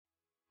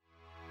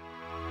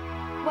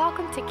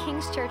welcome to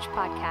King's Church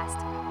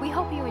Podcast. We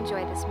hope you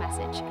enjoy this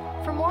message.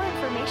 For more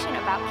information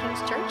about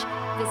King's Church,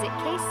 visit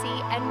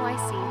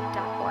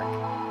kcnyc.org.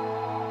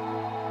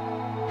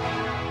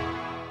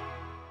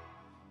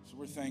 So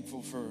we're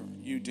thankful for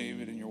you,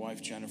 David, and your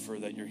wife, Jennifer,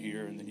 that you're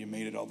here and that you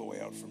made it all the way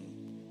out from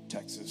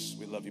Texas.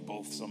 We love you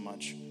both so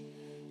much.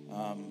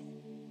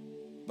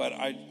 But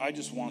I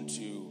just want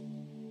to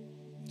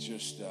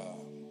just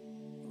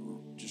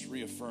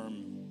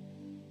reaffirm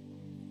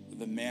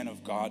the man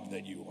of God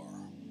that you are.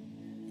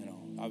 You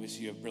know,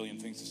 obviously you have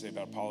brilliant things to say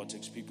about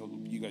politics. People,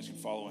 you guys can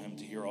follow him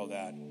to hear all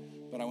that.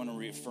 But I want to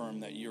reaffirm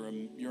that you're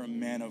a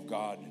man of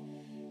God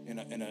in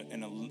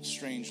a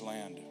strange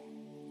land,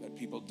 that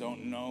people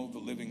don't know the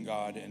living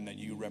God, and that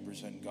you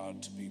represent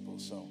God to people.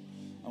 So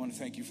I want to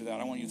thank you for that.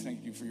 I want you to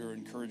thank you for your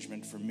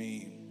encouragement for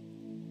me,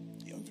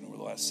 even over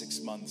the last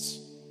 6 months.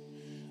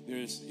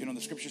 There's,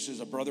 the scripture says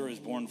a brother is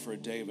born for a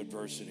day of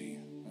adversity.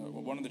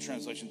 One of the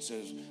translations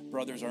says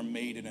brothers are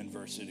made in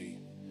adversity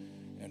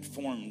and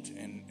formed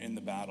in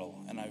the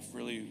battle. And I've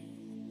really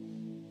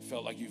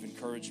felt like you've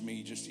encouraged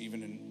me just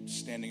even in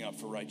standing up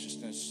for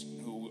righteousness,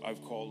 who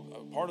I've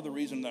called. Part of the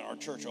reason that our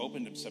church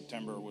opened in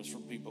September was for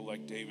people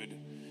like David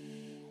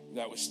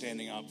that was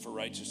standing up for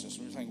righteousness.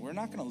 We were saying, we're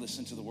not going to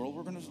listen to the world.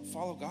 We're going to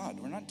follow God.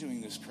 We're not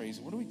doing this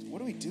crazy. What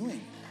are we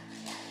doing?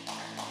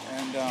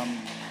 And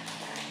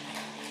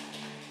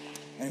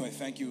anyway,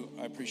 thank you.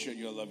 I appreciate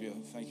you. I love you.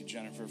 Thank you,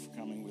 Jennifer, for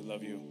coming. We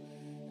love you.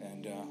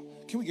 And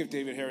can we give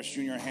David Harris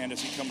Jr. a hand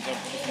as he comes up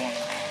this morning?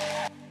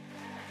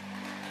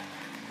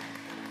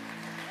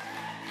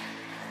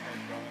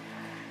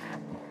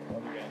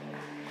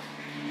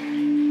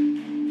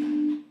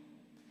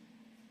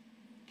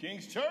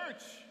 King's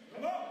Church.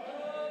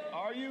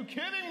 Are you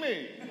kidding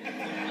me?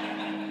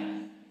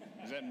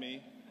 Is that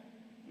me?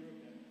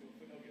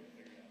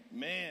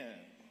 Man,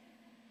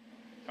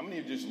 how many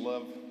of you just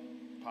love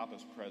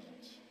Papa's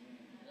presence?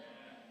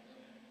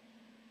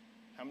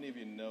 How many of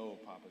you know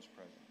Papa's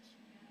presence?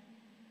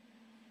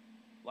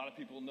 A lot of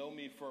people know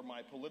me for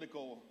my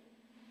political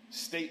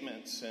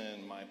statements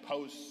and my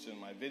posts and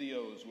my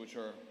videos, which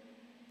are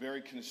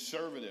very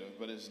conservative.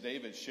 But as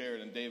David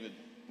shared, and David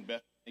and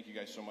Beth, thank you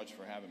guys so much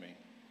for having me.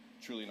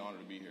 Truly an honor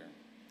to be here.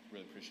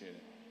 Really appreciate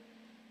it.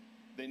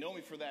 They know me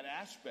for that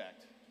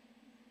aspect.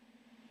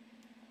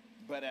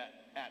 But at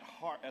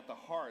the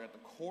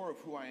core of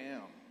who I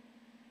am,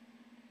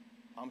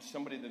 I'm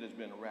somebody that has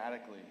been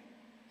radically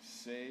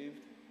saved,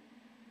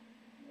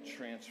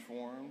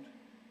 transformed,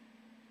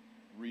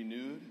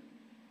 renewed,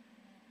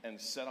 and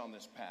set on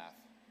this path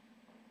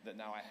that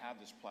now I have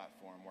this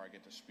platform where I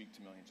get to speak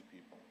to millions of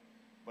people.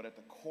 But at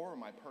the core of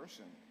my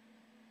person,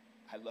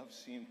 I love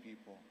seeing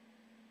people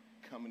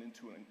coming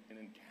into an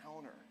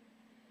encounter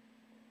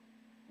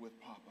with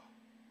Papa.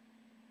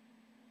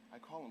 I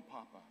call him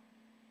Papa,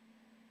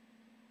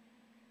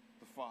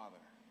 the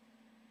Father.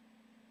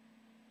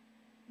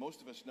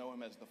 Most of us know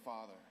him as the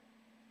Father.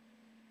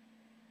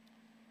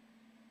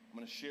 I'm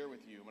going to share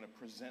with you, I'm going to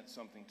present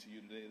something to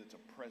you today that's a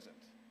present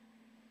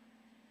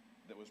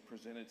that was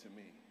presented to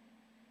me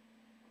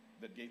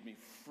that gave me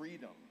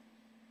freedom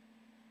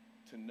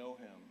to know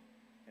him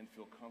and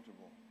feel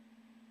comfortable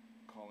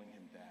calling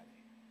him Daddy.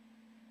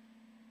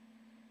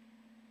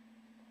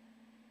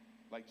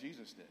 Like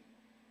Jesus did.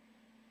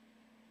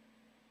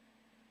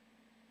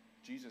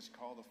 Jesus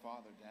called the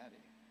Father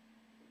Daddy.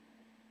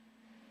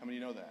 How many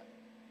of you know that?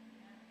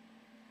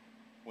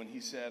 When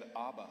he said,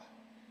 Abba,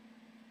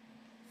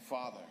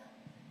 Father.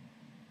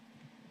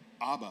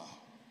 Abba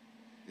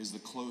is the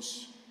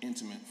close,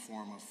 intimate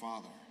form of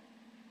father,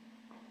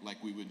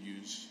 like we would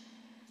use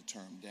the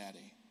term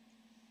daddy.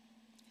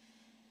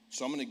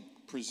 So I'm going to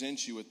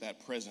present you with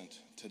that present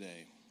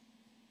today.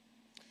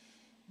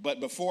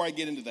 But before I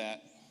get into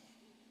that,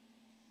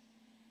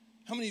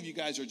 how many of you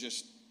guys are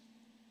just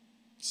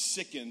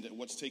sickened at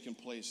what's taking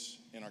place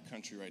in our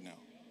country right now?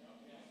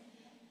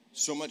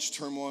 So much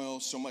turmoil,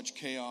 so much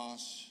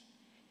chaos,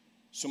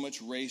 so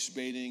much race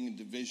baiting and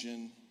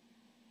division.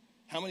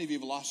 How many of you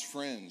have lost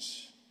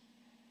friends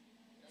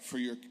for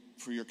your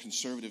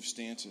conservative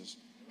stances?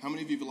 How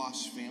many of you have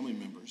lost family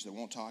members that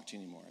won't talk to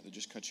you anymore, that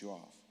just cut you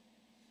off?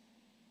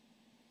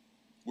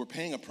 We're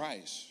paying a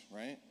price,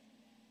 right?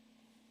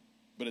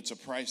 But it's a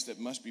price that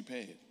must be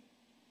paid.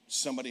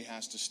 Somebody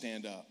has to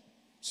stand up.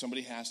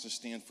 Somebody has to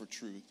stand for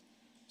truth.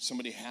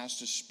 Somebody has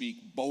to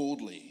speak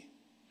boldly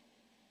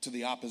to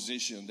the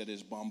opposition that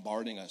is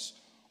bombarding us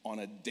on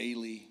a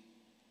daily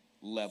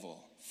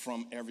level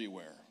from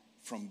everywhere,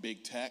 from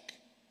big tech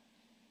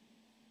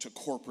to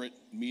corporate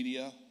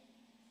media.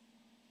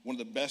 One of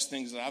the best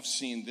things that I've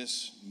seen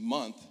this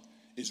month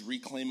is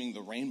reclaiming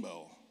the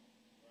rainbow.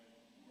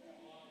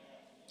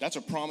 That's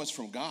a promise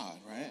from God,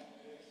 right?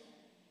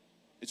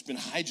 It's been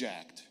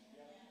hijacked.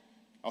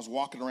 I was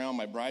walking around,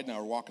 my bride and I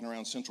were walking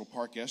around Central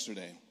Park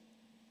yesterday,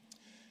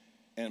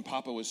 and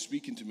Papa was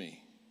speaking to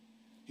me.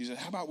 He said,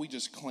 how about we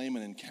just claim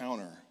an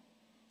encounter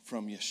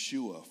from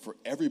Yeshua for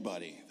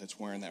everybody that's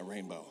wearing that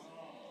rainbow?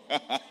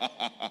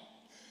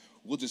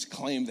 We'll just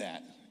claim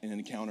that in an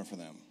encounter for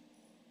them.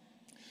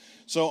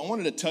 So I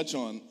want to touch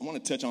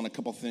on a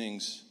couple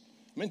things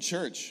I'm in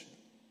church.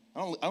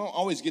 I don't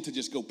always get to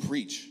just go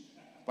preach.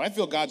 But I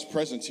feel God's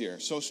presence here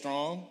so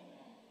strong.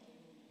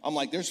 I'm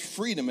like, there's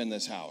freedom in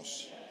this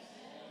house.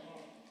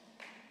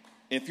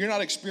 If you're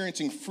not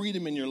experiencing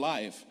freedom in your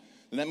life,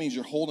 then that means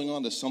you're holding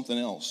on to something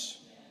else.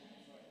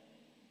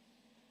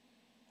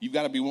 You've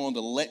got to be willing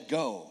to let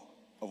go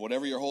of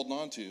whatever you're holding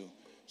on to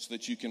so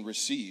that you can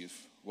receive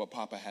what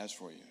Papa has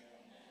for you.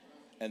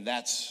 And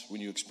that's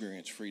when you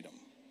experience freedom.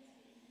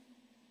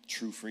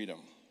 True freedom.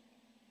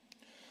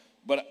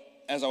 But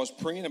as I was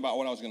praying about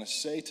what I was going to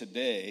say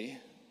today,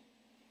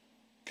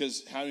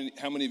 because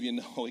how many of you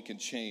know it can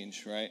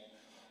change, right?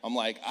 I'm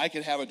like, I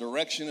could have a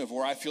direction of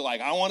where I feel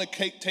like I want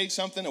to take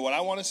something and what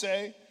I want to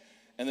say,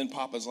 and then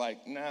Papa's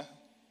like, nah,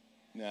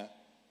 I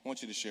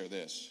want you to share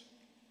this.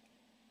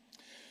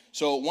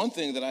 So one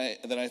thing that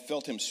I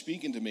felt him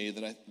speaking to me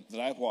that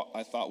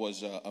I thought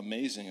was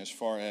amazing as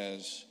far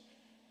as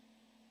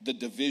the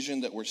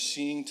division that we're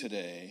seeing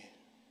today,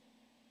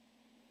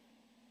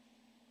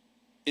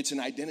 it's an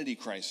identity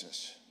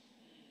crisis.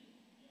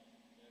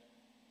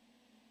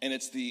 And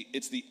it's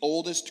the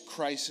oldest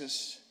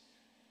crisis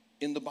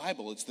in the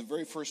Bible. It's the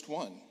very first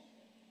one.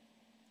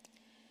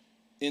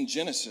 In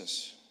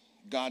Genesis,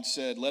 God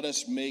said, let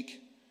us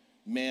make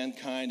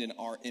mankind in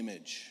our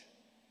image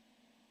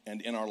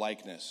and in our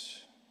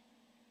likeness.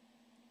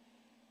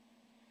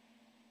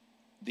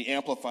 The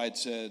Amplified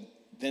said,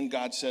 then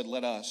God said,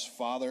 let us,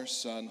 Father,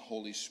 Son,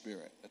 Holy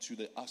Spirit. That's who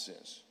the us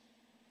is.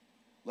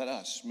 Let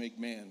us make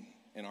man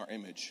in our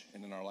image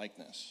and in our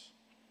likeness,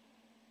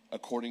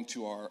 according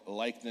to our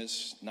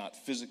likeness, not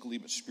physically,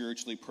 but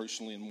spiritually,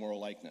 personally, and moral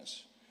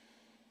likeness.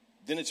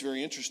 Then it's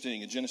very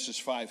interesting in Genesis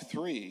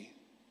 5:3,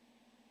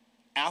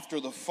 after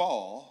the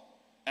fall,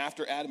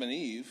 after Adam and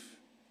Eve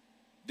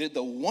did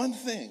the one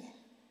thing.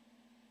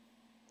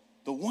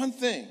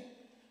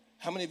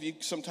 How many of you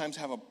sometimes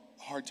have a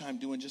hard time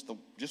doing just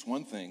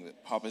one thing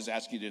that Papa's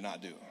asking you to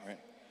not do, right?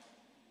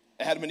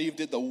 Adam and Eve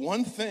did the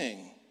one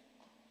thing.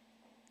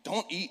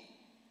 Don't eat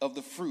of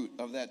the fruit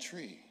of that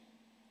tree.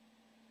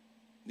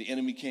 The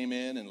enemy came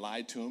in and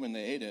lied to them, and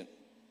they ate it.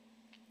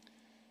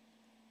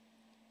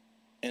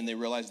 And they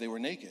realized they were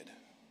naked.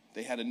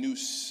 They had a new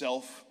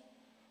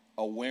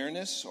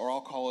self-awareness, or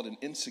I'll call it an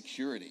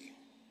insecurity.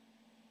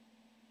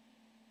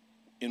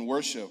 In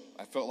worship,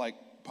 I felt like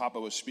Papa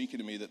was speaking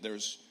to me that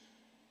there's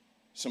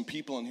some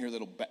people in here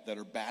that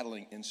are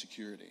battling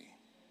insecurity,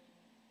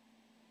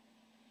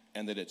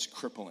 and that it's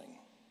crippling.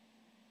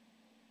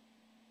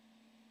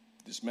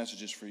 This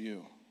message is for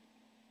you.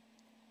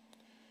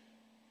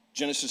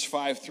 Genesis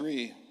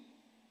 5:3,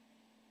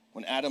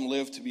 when Adam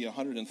lived to be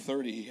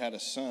 130, he had a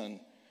son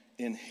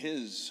in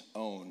his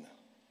own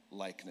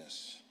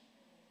likeness.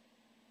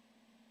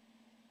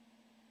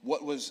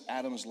 What was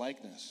Adam's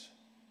likeness?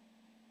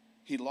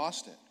 He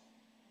lost it.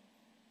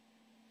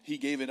 He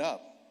gave it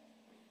up.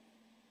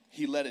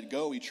 He let it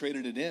go. He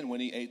traded it in when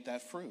he ate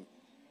that fruit.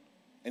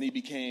 And he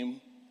became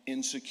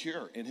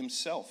insecure in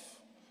himself.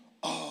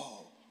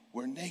 Oh,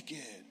 we're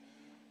naked.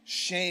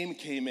 Shame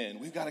came in.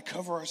 We've got to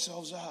cover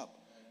ourselves up.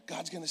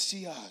 God's going to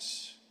see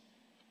us.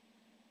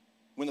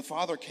 When the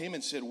Father came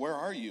and said, where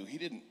are you? He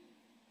didn't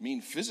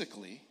mean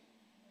physically.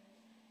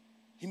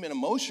 He meant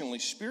emotionally,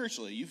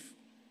 spiritually.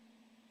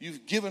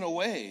 You've given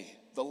away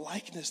the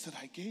likeness that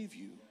I gave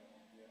you.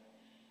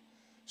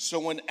 So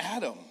when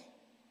Adam,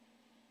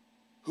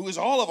 who is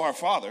all of our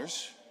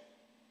fathers,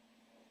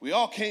 we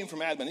all came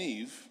from Adam and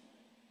Eve.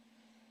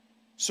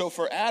 So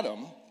for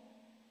Adam,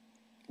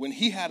 when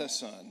he had a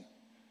son,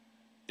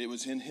 it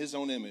was in his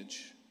own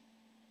image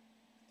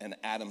and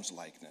Adam's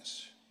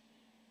likeness,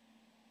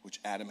 which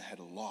Adam had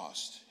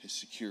lost his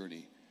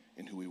security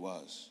in who he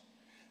was.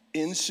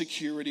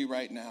 Insecurity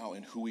right now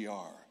in who we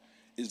are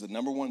is the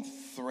number one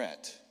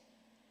threat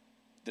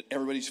that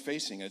everybody's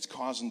facing. It's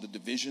causing the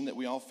division that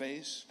we all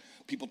face.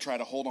 People try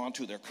to hold on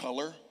to their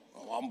color.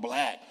 Oh, I'm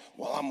black.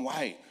 Well, I'm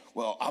white.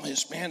 Well, I'm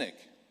Hispanic.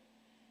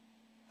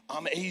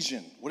 I'm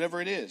Asian.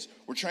 Whatever it is.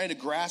 We're trying to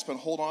grasp and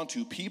hold on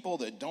to people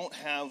that don't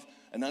have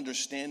an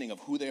understanding of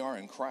who they are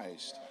in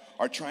Christ,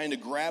 are trying to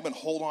grab and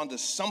hold on to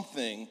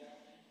something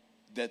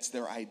that's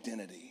their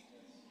identity.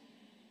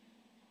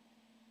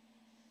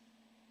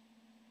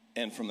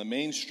 And from the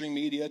mainstream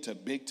media to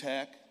big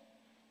tech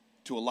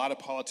to a lot of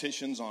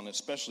politicians on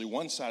especially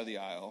one side of the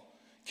aisle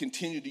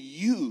continue to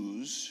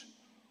use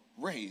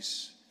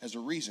race as a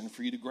reason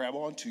for you to grab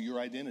onto your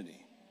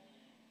identity.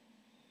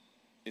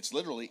 It's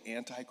literally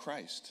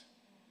anti-Christ.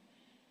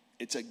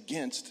 It's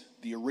against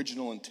the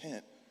original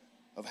intent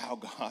of how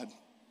God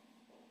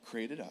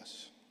created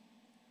us.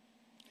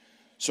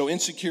 So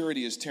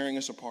insecurity is tearing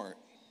us apart.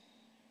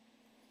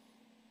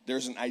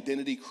 There's an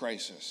identity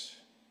crisis.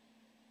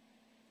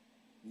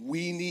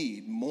 We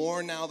need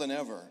more now than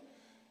ever.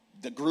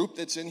 The group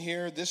that's in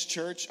here, this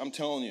church, I'm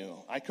telling you,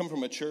 I come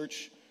from a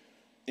church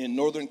in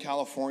Northern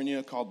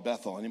California called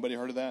Bethel. Anybody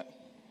heard of that?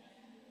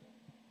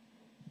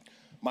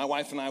 My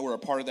wife and I were a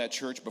part of that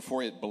church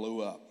before it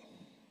blew up.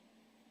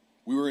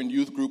 We were in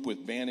youth group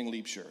with Banning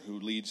Leapshire, who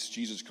leads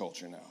Jesus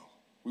Culture now.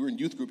 We were in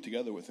youth group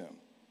together with him.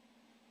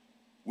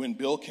 When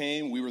Bill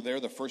came, we were there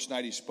the first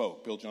night he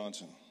spoke, Bill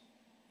Johnson.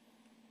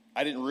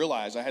 I didn't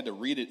realize, I had to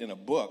read it in a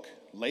book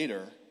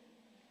later,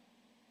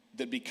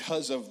 that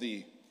because of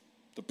the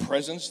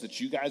presence that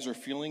you guys are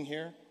feeling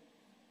here,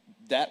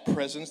 that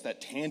presence,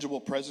 that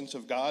tangible presence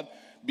of God,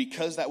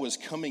 because that was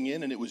coming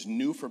in and it was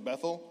new for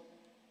Bethel,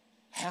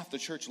 half the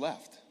church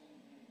left.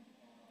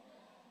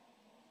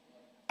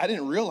 I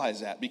didn't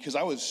realize that because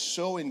I was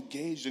so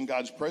engaged in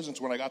God's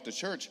presence when I got to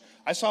church.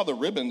 I saw the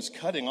ribbons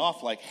cutting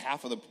off like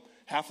half of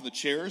the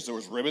chairs. There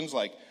was ribbons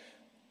like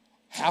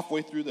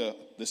halfway through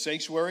the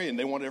sanctuary, and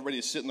they wanted everybody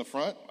to sit in the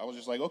front. I was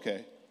just like,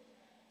 okay.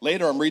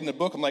 Later, I'm reading the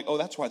book. I'm like, oh,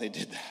 that's why they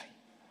did that.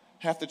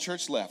 Half the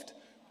church left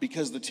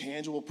because the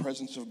tangible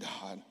presence of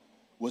God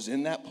was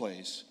in that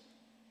place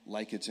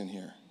like it's in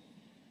here.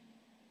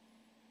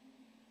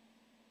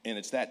 And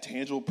it's that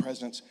tangible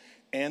presence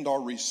and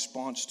our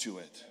response to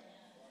it.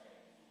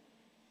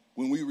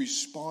 When we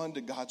respond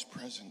to God's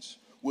presence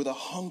with a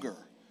hunger,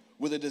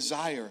 with a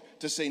desire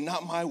to say,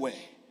 not my way,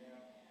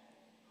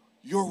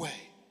 your way.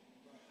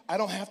 I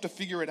don't have to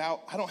figure it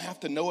out. I don't have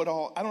to know it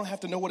all. I don't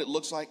have to know what it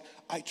looks like.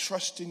 I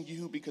trust in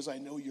you because I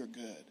know you're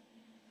good.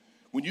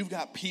 When you've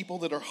got people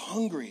that are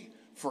hungry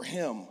for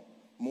him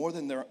more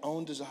than their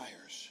own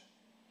desires,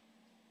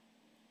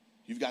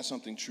 you've got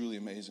something truly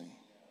amazing.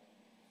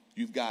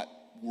 You've got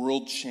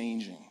world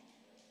changers.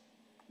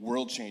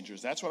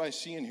 That's what I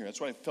see in here. That's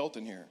what I felt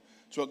in here.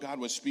 That's what God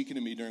was speaking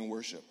to me during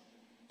worship.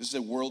 This is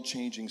a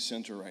world-changing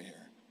center right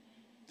here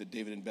that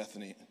David and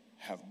Bethany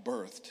have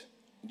birthed.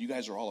 And you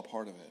guys are all a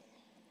part of it.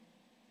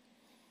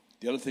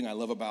 The other thing I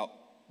love about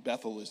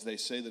Bethel is they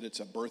say that it's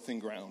a birthing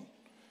ground.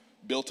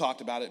 Bill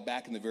talked about it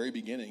back in the very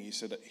beginning. He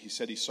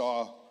said he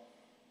saw,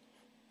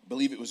 I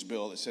believe it was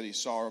Bill that said he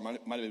saw, or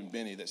it might have been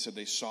Benny, that said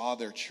they saw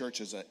their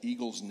church as an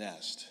eagle's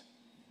nest.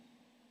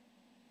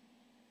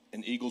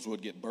 And eagles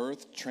would get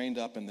birthed, trained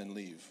up, and then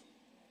leave.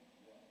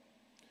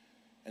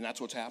 And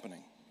that's what's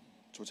happening.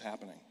 That's what's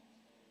happening.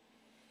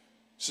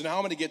 So now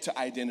I'm going to get to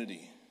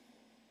identity.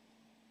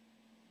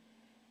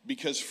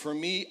 Because for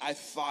me, I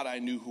thought I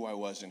knew who I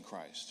was in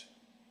Christ.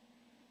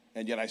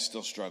 And yet I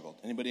still struggled.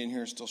 Anybody in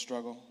here still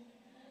struggle?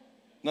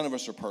 None of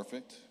us are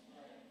perfect.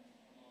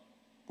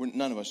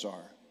 None of us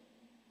are.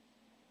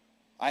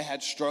 I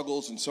had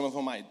struggles, and some of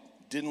them I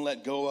didn't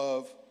let go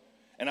of.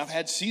 And I've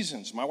had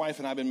seasons. My wife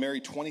and I have been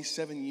married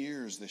 27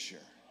 years this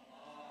year.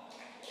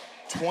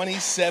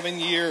 27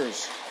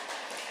 years.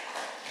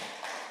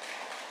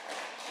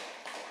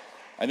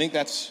 I think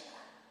that's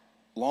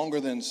longer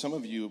than some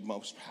of you,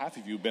 half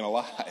of you have been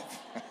alive.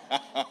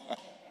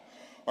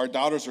 Our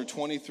daughters are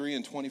 23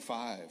 and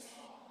 25.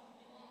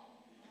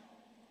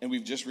 And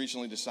we've just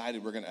recently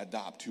decided we're going to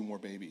adopt 2 more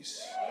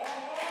babies.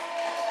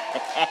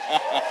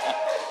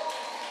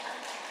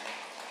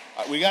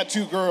 We got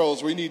 2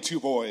 girls, we need 2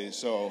 boys,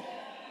 so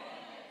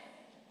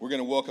we're going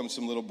to welcome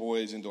some little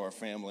boys into our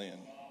family.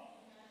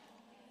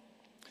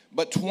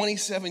 But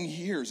 27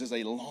 years is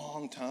a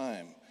long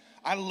time.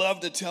 I love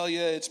to tell you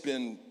it's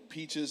been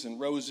peaches and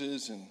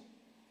roses and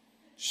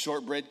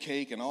shortbread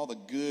cake and all the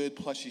good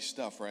plushy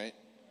stuff, right?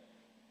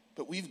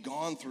 But we've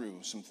gone through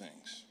some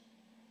things.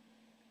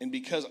 And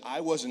because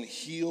I wasn't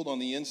healed on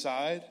the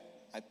inside,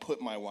 I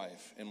put my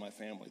wife and my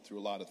family through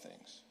a lot of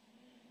things.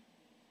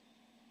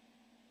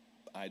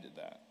 I did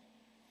that.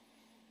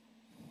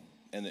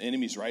 And the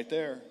enemy's right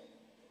there.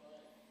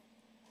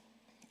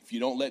 If you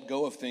don't let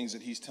go of things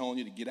that he's telling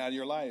you to get out of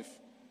your life,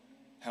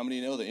 how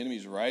many know the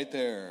enemy's right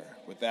there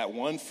with that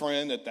one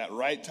friend at that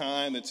right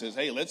time that says,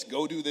 hey, let's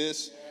go do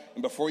this.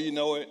 And before you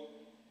know it,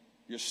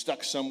 you're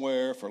stuck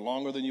somewhere for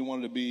longer than you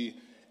wanted to be,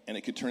 and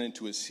it could turn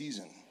into a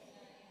season.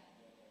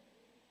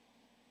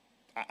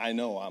 I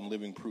know I'm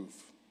living proof,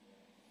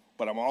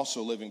 but I'm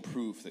also living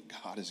proof that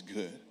God is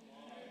good.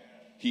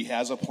 He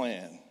has a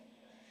plan.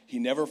 He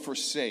never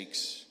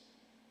forsakes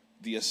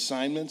the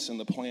assignments and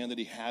the plan that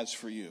he has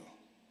for you.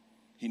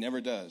 He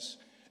never does.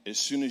 As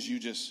soon as you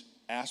just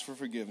ask for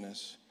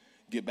forgiveness,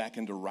 get back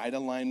into right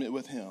alignment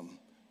with him,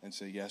 and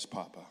say, yes,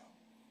 Papa,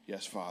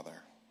 yes, Father,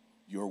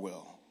 your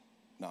will,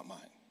 not mine.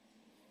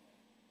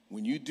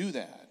 When you do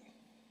that,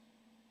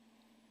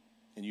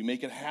 and you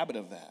make a habit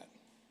of that,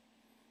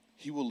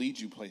 he will lead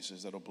you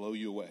places that will blow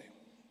you away.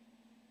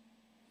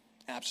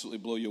 Absolutely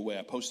blow you away.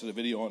 I posted a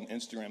video on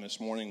Instagram this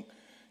morning,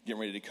 getting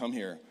ready to come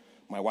here.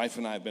 My wife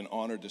and I have been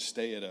honored to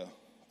stay at a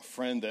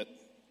friend that,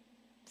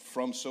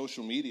 from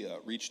social media,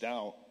 reached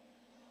out,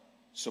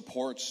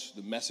 supports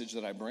the message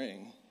that I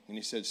bring. And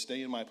he said,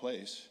 stay in my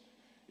place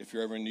if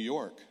you're ever in New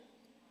York.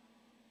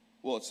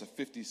 Well, it's a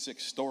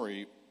 56th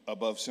story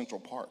above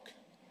Central Park.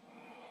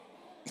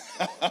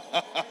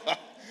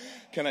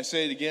 Can I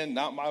say it again?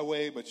 Not my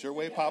way, but your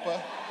way,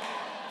 Papa?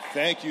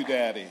 Thank you,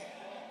 Daddy.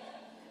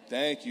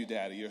 Thank you,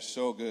 Daddy. You're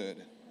so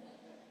good.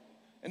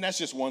 And that's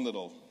just one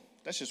little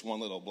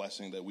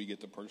blessing that we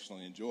get to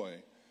personally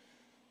enjoy.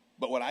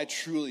 But what I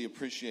truly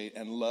appreciate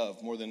and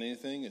love more than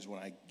anything is when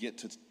I get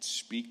to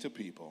speak to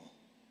people,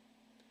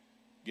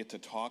 get to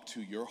talk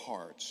to your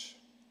hearts,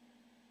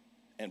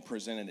 and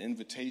present an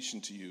invitation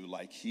to you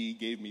like he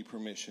gave me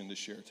permission to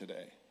share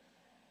today.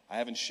 I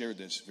haven't shared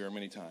this very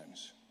many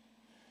times.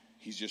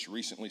 He's just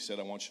recently said,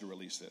 I want you to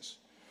release this.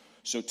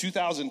 So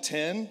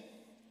 2010,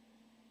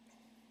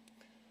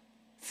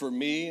 for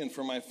me and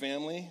for my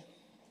family,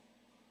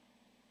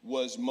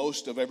 was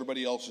most of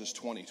everybody else's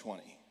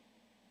 2020.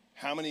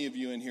 How many of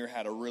you in here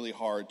had a really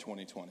hard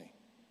 2020?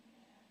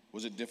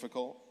 Was it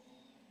difficult?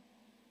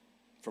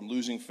 From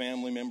losing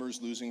family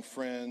members, losing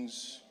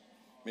friends,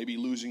 maybe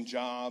losing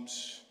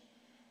jobs.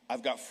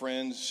 I've got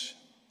friends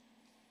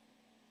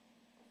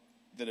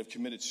that have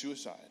committed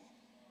suicide.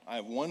 I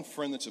have one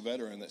friend that's a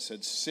veteran that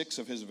said 6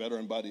 of his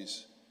veteran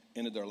buddies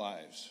ended their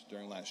lives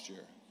during last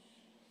year.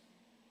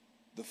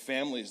 The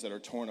families that are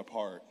torn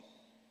apart,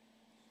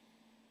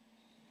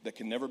 that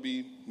can never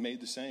be made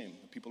the same.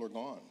 The people are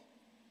gone.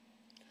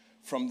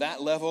 From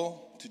that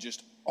level to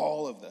just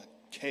all of the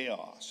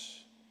chaos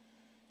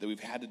that we've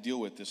had to deal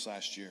with this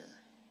last year,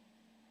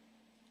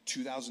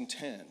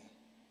 2010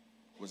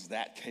 was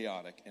that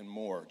chaotic and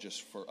more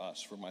just for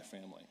us, for my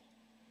family.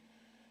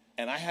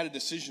 And I had a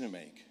decision to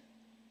make.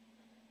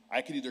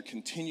 I could either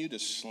continue to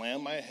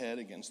slam my head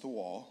against the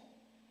wall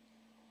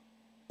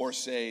or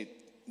say,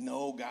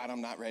 no, God,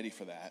 I'm not ready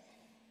for that.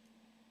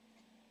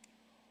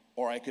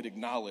 Or I could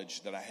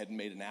acknowledge that I had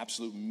made an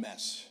absolute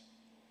mess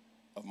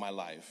of my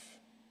life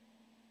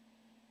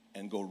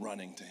and go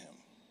running to him.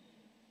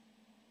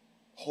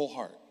 Whole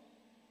heart.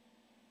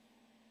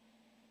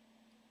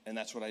 And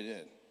that's what I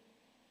did.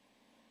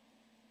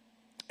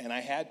 And I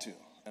had to.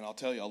 And I'll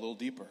tell you a little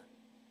deeper.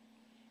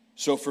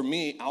 So for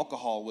me,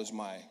 alcohol was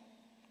my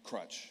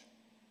crutch.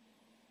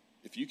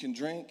 If you can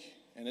drink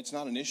and it's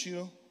not an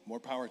issue, more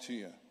power to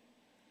you.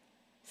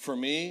 For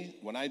me,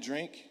 when I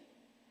drink,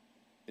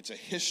 it's a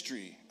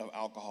history of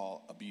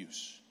alcohol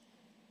abuse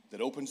that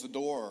opens the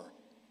door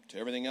to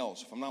everything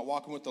else. If I'm not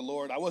walking with the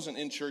Lord, I wasn't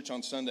in church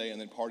on Sunday and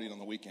then partying on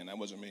the weekend. That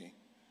wasn't me.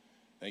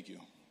 Thank you.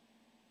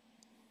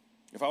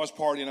 If I was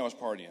partying, I was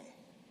partying.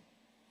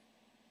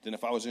 Then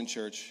if I was in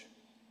church,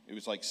 it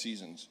was like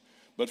seasons.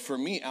 But for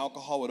me,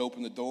 alcohol would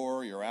open the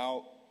door. You're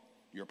out,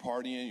 you're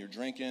partying, you're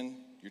drinking,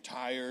 you're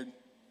tired.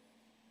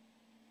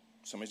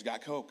 Somebody's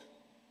got Coke.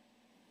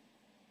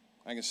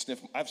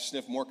 I've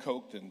sniffed more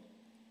Coke than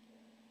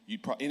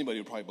anybody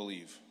would probably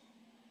believe.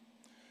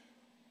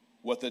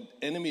 What the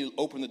enemy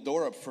opened the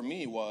door up for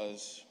me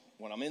was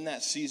when I'm in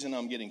that season,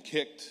 I'm getting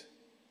kicked.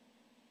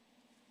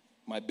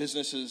 My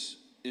business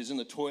is in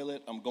the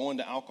toilet. I'm going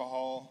to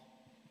alcohol.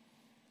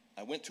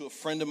 I went to a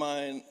friend of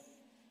mine.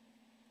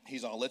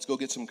 He's all, let's go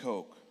get some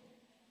Coke.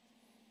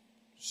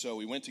 So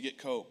we went to get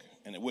Coke,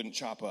 and it wouldn't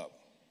chop up.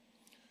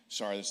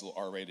 Sorry, this is a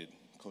little R-rated.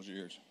 Close your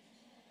ears.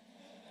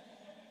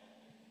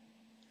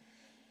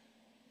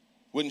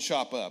 Wouldn't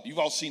chop up. You've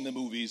all seen the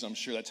movies. I'm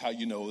sure that's how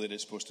you know that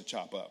it's supposed to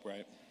chop up,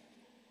 right?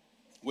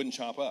 Wouldn't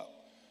chop up.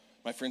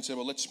 My friend said,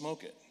 well, let's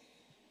smoke it.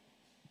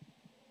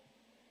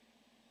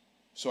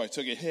 So I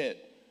took a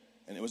hit,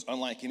 and it was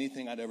unlike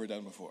anything I'd ever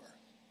done before.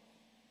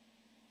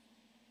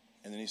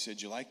 And then he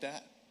said, you like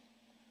that?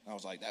 And I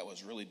was like, that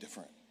was really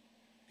different.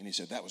 And he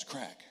said, that was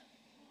crack.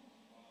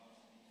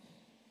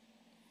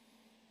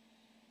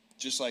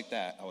 Just like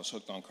that, I was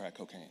hooked on crack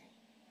cocaine.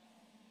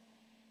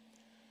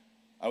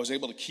 I was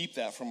able to keep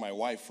that from my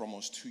wife for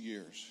almost 2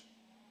 years,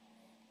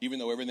 even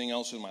though everything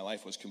else in my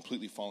life was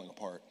completely falling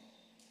apart.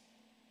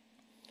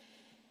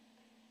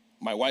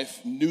 My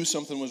wife knew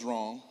something was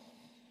wrong.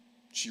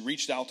 She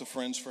reached out to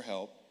friends for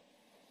help.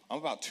 I'm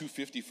about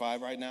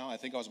 255 right now. I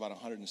think I was about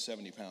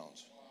 170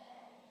 pounds.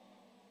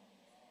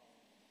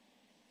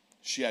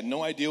 She had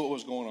no idea what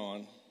was going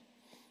on.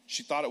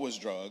 She thought it was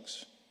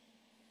drugs.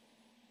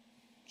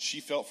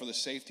 She felt for the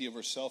safety of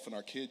herself and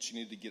our kids, she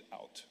needed to get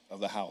out of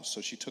the house. So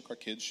she took our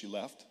kids, she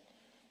left,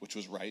 which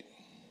was right,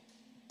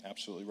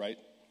 absolutely right.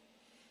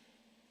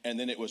 And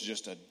then it was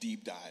just a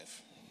deep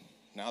dive.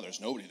 Now there's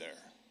nobody there.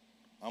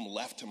 I'm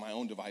left to my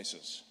own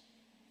devices.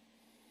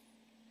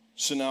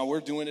 So now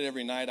we're doing it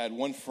every night. I had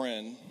one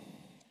friend,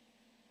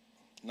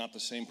 not the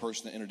same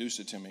person that introduced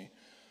it to me,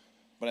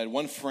 but I had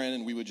one friend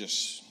and we would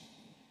just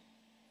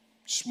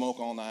smoke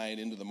all night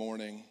into the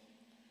morning.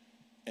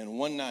 And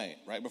one night,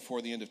 right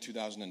before the end of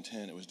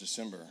 2010, it was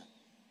December,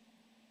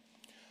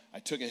 I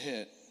took a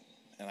hit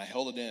and I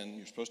held it in.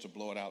 You're supposed to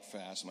blow it out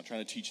fast. I'm not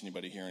trying to teach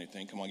anybody here or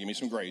anything. Come on, give me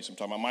some grace. I'm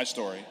talking about my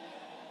story.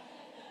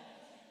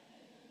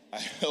 I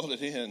held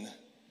it in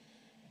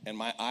and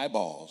my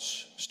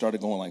eyeballs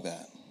started going like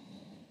that.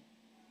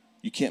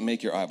 You can't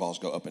make your eyeballs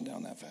go up and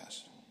down that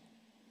fast.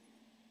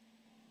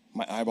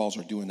 My eyeballs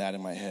are doing that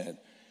in my head.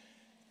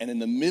 And in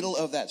the middle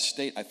of that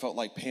state, I felt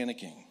like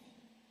panicking.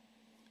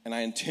 And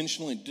I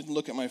intentionally didn't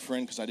look at my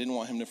friend because I didn't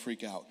want him to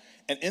freak out.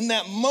 And in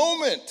that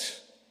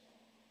moment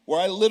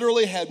where I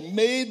literally had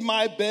made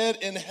my bed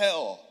in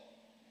hell,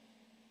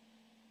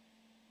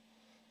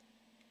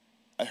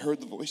 I heard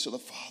the voice of the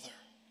Father.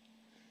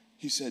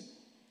 He said,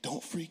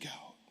 don't freak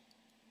out.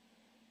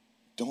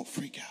 Don't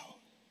freak out.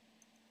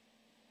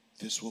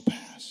 This will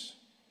pass.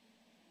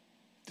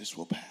 This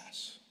will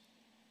pass.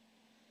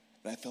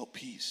 And I felt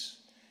peace.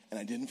 And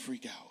I didn't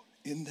freak out.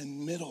 In the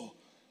middle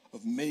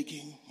of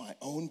making my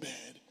own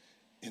bed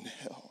in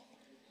hell.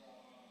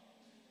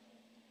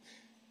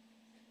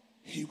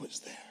 He was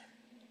there.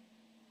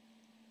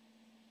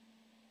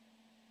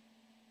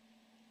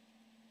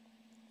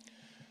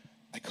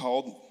 I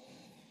called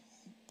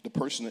the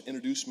person that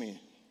introduced me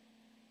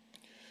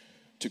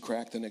to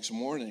Crack the next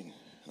morning,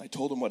 and I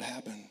told him what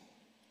happened.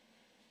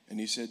 And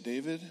he said,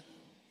 David,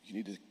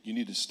 you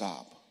need to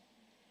stop.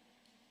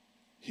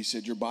 He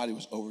said, your body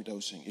was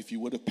overdosing. If you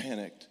would have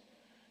panicked,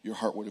 your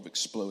heart would have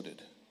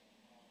exploded.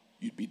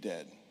 You'd be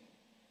dead.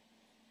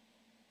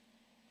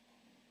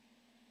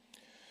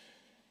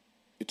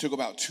 It took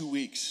about 2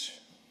 weeks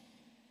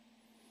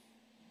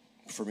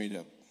for me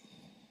to,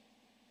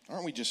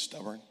 aren't we just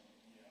stubborn?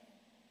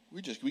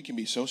 We can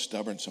be so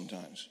stubborn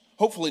sometimes.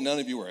 Hopefully none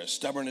of you are as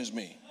stubborn as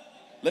me.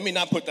 Let me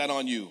not put that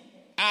on you.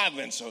 I've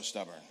been so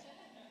stubborn.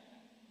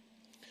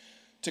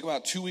 It took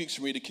about 2 weeks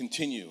for me to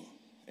continue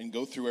and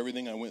go through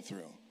everything I went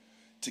through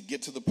to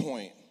get to the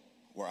point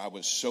where I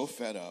was so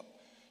fed up,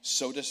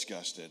 so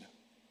disgusted,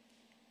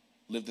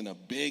 lived in a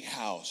big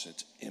house.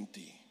 It's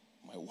empty.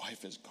 My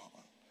wife is gone.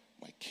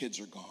 My kids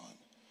are gone.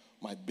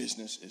 My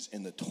business is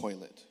in the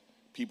toilet.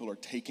 People are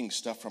taking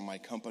stuff from my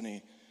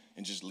company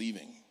and just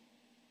leaving.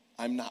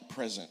 I'm not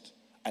present.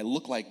 I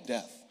look like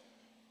death.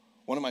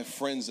 One of my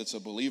friends that's a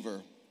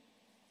believer,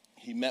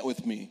 he met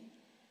with me.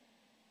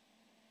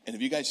 And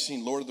have you guys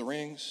seen Lord of the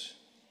Rings?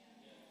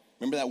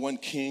 Remember that one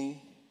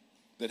king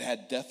that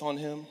had death on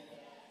him?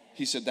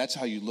 He said, that's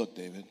how you look,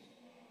 David.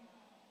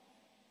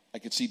 I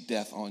could see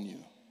death on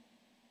you.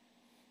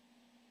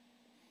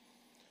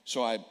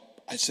 So I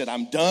said,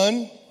 I'm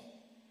done.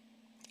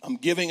 I'm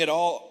giving it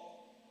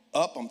all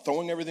up. I'm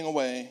throwing everything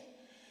away.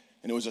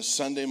 And it was a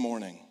Sunday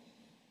morning.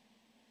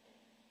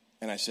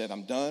 And I said,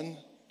 I'm done.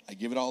 I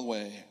give it all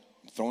away.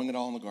 I'm throwing it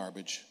all in the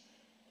garbage.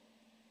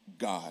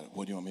 God,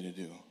 what do you want me to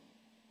do?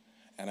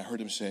 And I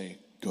heard him say,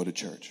 go to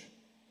church.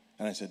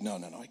 And I said, no,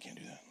 I can't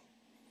do that.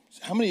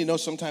 How many of you know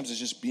sometimes it's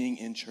just being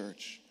in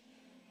church?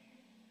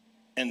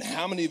 And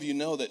how many of you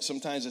know that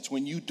sometimes it's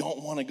when you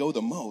don't want to go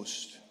the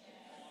most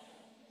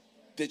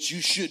that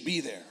you should be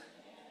there?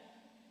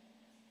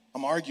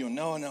 I'm arguing,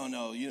 no.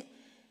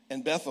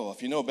 And Bethel,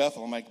 if you know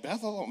Bethel, I'm like,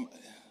 Bethel,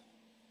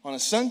 on a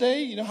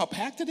Sunday, you know how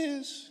packed it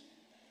is?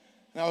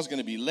 And I was going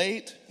to be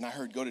late, and I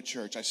heard go to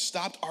church. I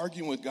stopped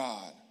arguing with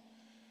God,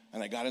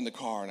 and I got in the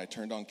car, and I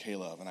turned on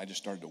K-Love, and I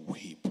just started to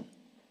weep.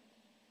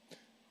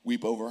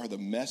 Weep over the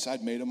mess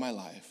I'd made of my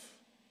life,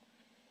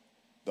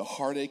 the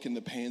heartache and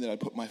the pain that I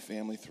put my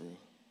family through,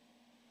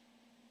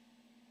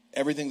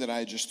 everything that I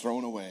had just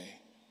thrown away.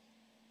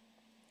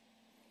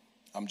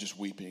 I'm just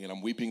weeping, and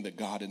I'm weeping that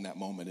God in that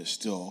moment is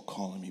still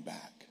calling me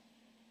back.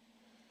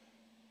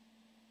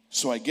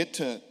 So I get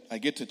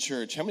to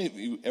church. How many of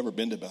you ever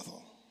been to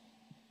Bethel?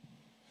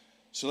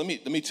 So let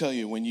me tell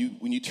you, when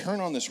you turn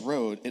on this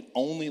road, it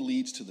only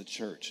leads to the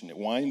church, and it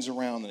winds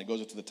around and it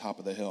goes up to the top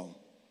of the hill.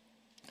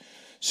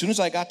 As soon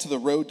as I got to the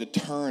road to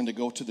turn to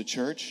go to the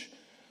church,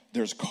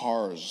 there's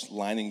cars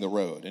lining the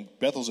road. And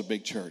Bethel's a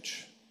big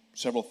church,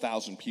 several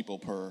thousand people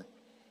per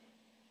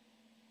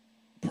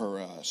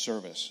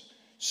service.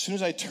 As soon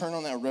as I turn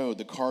on that road,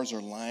 the cars are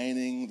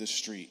lining the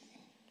street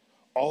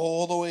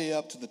all the way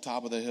up to the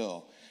top of the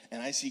hill.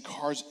 And I see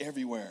cars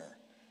everywhere.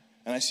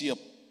 And I see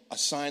a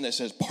sign that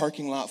says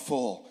parking lot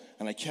full.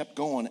 And I kept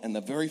going, and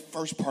the very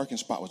first parking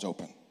spot was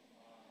open,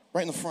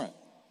 right in the front.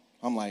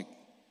 I'm like,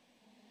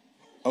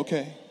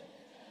 okay.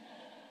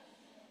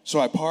 So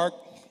I park,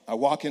 I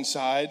walk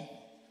inside,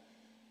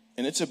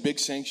 and it's a big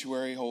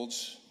sanctuary,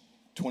 holds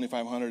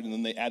 2,500, and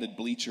then they added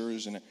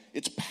bleachers, and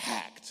it's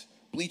packed.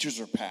 Bleachers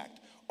are packed.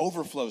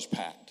 Overflow's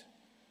packed.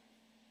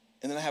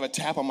 And then I have a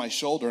tap on my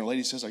shoulder, and a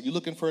lady says, are you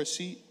looking for a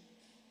seat?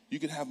 You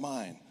can have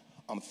mine.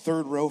 I'm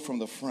third row from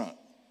the front,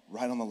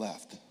 right on the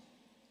left.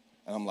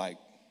 And I'm like,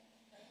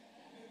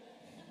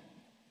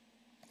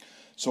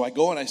 so I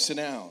go and I sit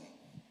down,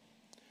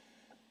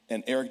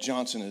 and Eric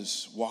Johnson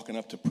is walking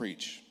up to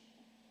preach.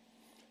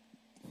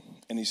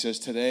 And he says,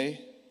 today,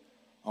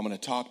 I'm going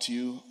to talk to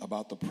you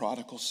about the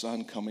prodigal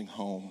son coming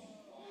home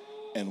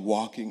and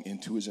walking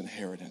into his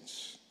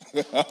inheritance.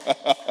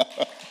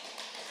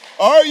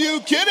 Are you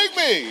kidding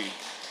me?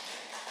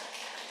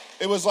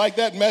 It was like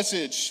that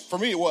message. For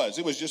me, it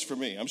was just for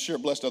me. I'm sure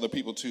it blessed other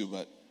people too,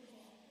 but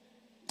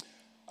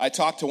I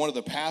talked to one of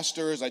the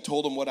pastors. I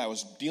told him what I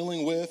was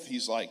dealing with.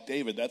 He's like,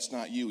 David, that's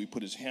not you. He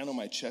put his hand on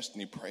my chest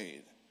and he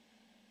prayed.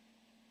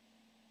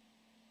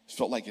 It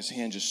felt like his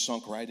hand just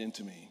sunk right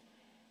into me.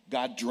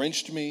 God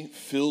drenched me,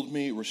 filled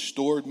me,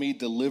 restored me,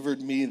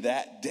 delivered me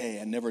that day.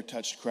 I never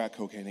touched crack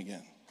cocaine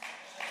again.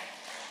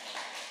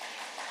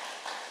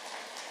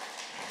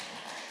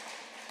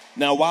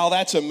 Now, while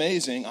that's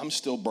amazing, I'm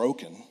still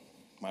broken.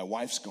 My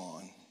wife's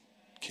gone.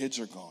 Kids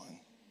are gone.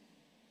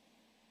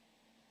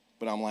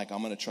 But I'm like,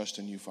 I'm going to trust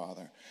in you,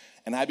 Father.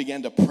 And I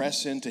began to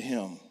press into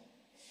him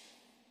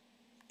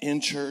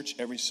in church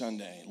every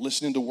Sunday,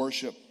 listening to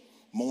worship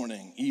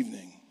morning,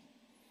 evening,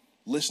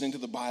 listening to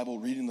the Bible,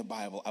 reading the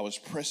Bible. I was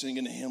pressing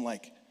into him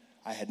like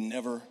I had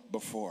never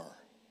before.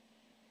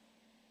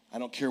 I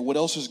don't care what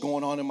else is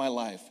going on in my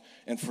life.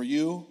 And for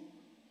you,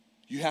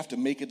 you have to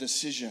make a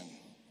decision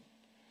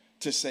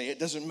to say, it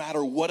doesn't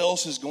matter what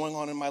else is going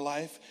on in my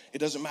life. It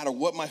doesn't matter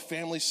what my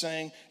family's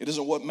saying. It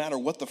doesn't matter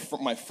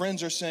what my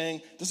friends are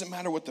saying. It doesn't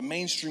matter what the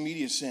mainstream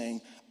media is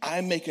saying.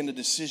 I'm making a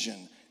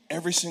decision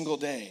every single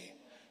day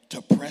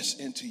to press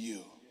into you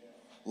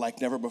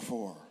like never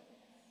before.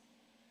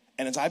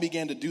 And as I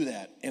began to do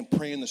that and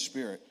pray in the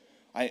Spirit,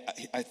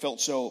 I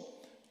felt so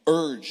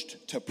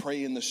urged to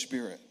pray in the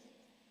Spirit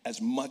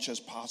as much as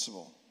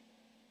possible.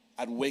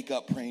 I'd wake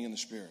up praying in the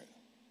Spirit.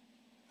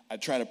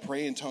 I'd try to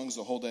pray in tongues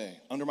the whole day.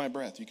 Under my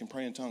breath, you can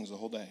pray in tongues the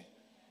whole day.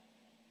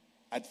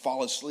 I'd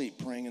fall asleep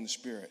praying in the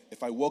Spirit.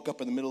 If I woke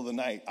up in the middle of the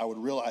night, I would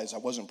realize I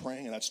wasn't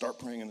praying, and I'd start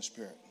praying in the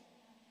Spirit.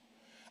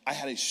 I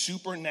had a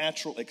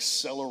supernatural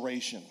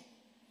acceleration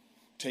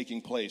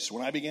taking place.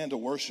 When I began to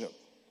worship,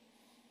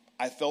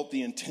 I felt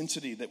the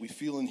intensity that we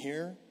feel in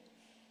here.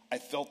 I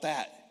felt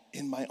that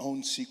in my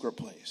own secret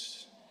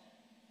place.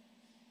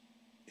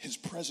 His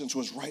presence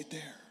was right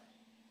there.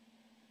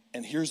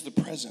 And here's the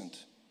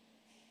present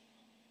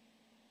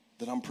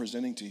that I'm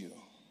presenting to you.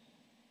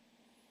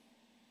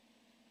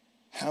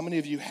 How many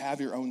of you have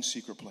your own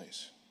secret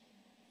place?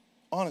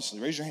 Honestly,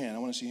 raise your hand. I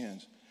want to see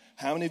hands.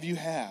 How many of you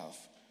have?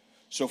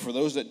 So for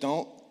those that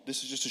don't,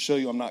 this is just to show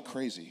you I'm not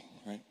crazy,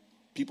 right?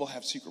 People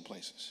have secret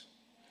places.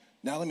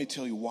 Now let me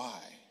tell you why.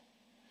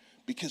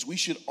 Because we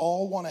should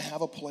all want to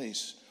have a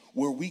place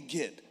where we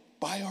get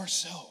by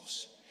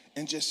ourselves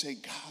and just say,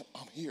 God,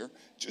 I'm here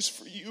just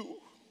for you.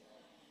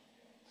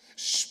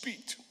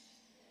 Speak to me.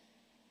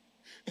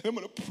 And I'm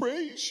going to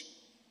praise you.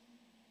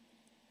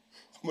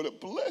 I'm going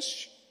to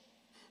bless you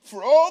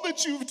for all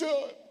that you've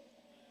done,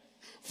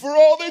 for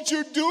all that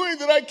you're doing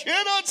that I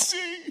cannot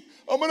see.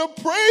 I'm going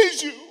to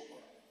praise you.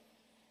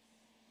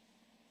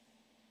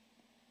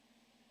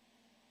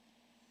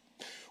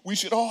 We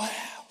should all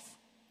have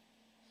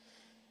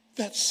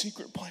that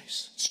secret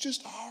place. It's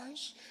just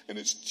ours, and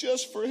it's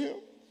just for him.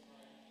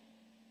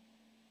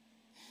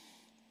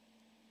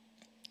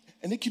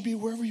 And it can be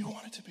wherever you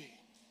want it to be.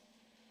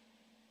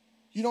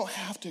 You don't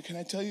have to, can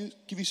I tell you,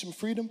 give you some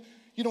freedom?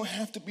 You don't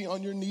have to be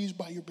on your knees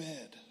by your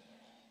bed.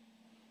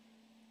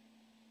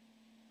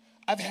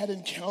 I've had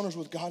encounters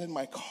with God in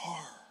my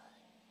car.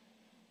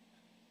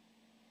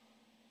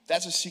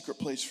 That's a secret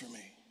place for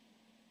me.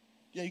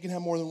 Yeah, you can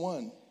have more than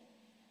one.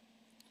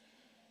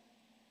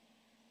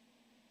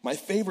 My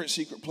favorite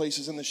secret place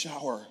is in the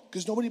shower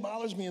because nobody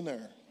bothers me in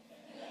there.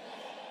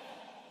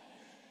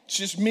 It's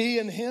just me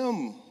and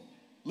him,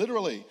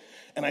 literally.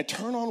 And I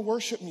turn on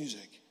worship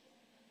music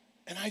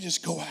and I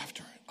just go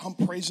after it. I'm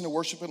praising and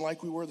worshiping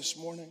like we were this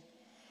morning.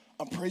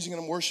 I'm praising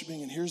and I'm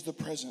worshiping, and here's the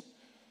present.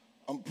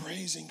 I'm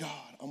praising God.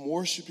 I'm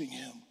worshiping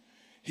him.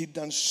 He'd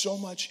done so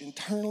much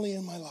internally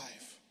in my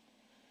life.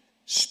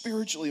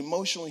 Spiritually,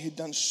 emotionally, he'd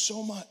done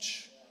so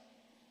much.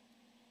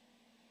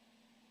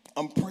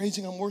 I'm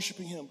praising, I'm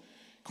worshiping him.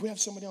 Can we have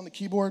somebody on the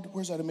keyboard?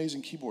 Where's that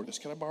amazing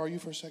keyboardist? Can I borrow you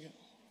for a second?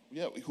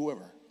 Yeah,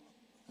 whoever.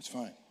 That's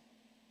fine.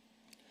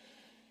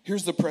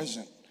 Here's the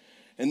present.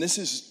 And this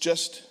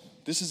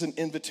is an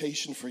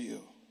invitation for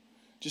you.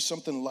 Just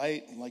something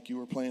light, like you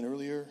were playing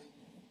earlier.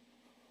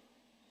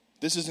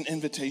 This is an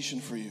invitation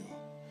for you.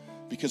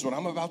 Because what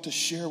I'm about to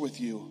share with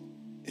you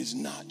is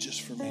not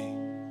just for me.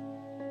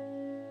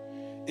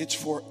 It's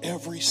for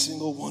every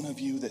single one of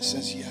you that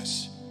says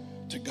yes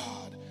to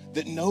God,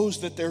 that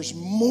knows that there's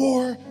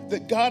more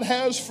that God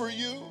has for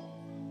you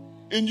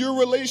in your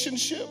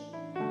relationship.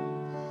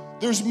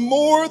 There's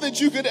more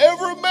that you could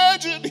ever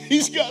imagine.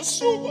 He's got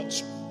so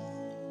much.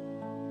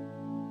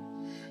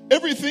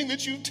 Everything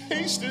that you've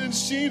tasted and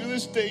seen to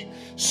this day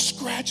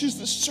scratches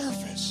the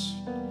surface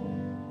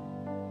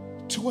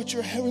to what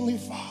your Heavenly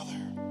Father,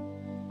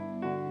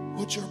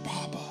 what your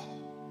Papa,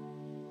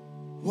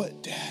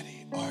 what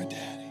Daddy, our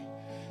Daddy,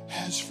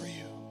 has for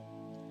you.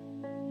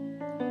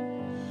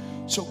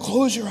 So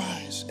close your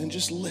eyes and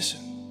just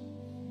listen.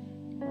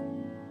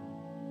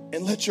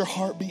 And let your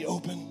heart be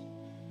open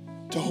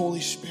to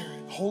Holy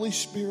Spirit. Holy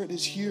Spirit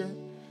is here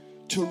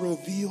to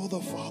reveal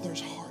the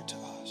Father's heart to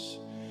us,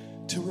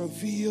 to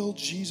reveal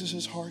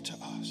Jesus' heart to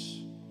us.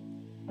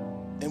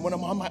 And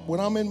when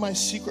I'm in my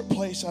secret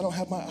place, I don't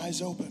have my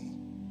eyes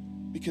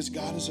open because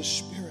God is a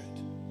spirit.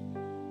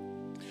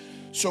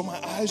 So my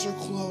eyes are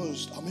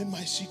closed. I'm in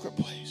my secret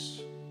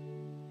place.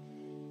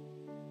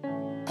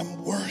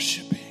 I'm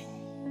worshiping.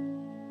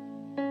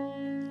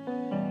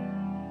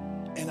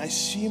 And I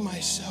see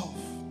myself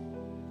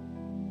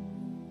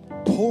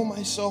pull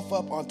myself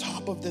up on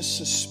top of this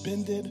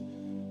suspended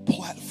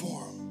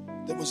platform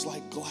that was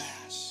like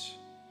glass.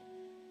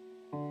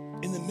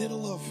 In the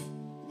middle of,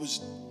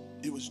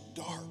 it was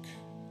dark.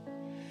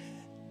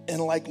 And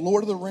like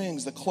Lord of the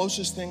Rings, the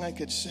closest thing I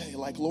could say,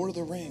 like Lord of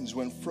the Rings,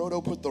 when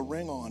Frodo put the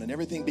ring on and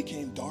everything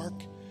became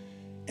dark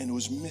and it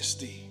was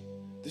misty.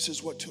 This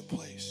is what took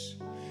place.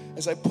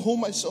 As I pulled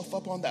myself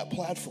up on that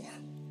platform,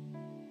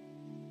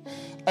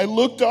 I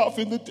looked off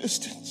in the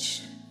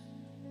distance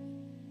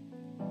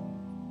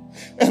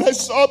and I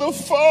saw the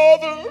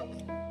Father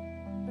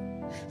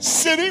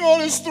sitting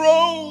on his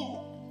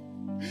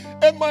throne,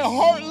 and my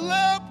heart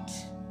leapt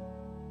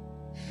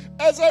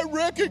as I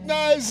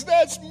recognized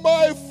that's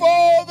my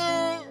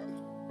Father.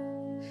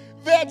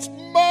 That's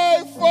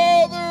my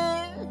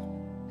Father.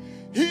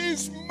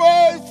 He's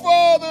my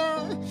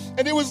Father.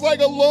 And it was like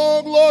a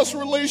long-lost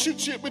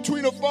relationship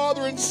between a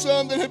father and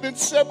son that had been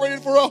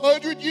separated for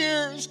 100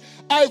 years.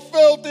 I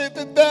felt it,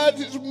 that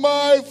is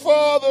my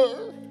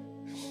Father.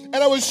 And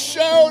I was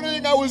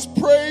shouting, I was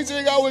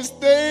praising, I was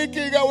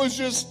thanking, I was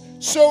just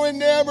so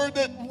enamored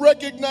that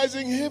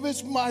recognizing him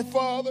as my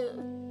Father.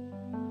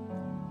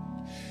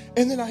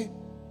 And then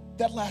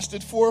that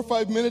lasted 4 or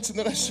 5 minutes, and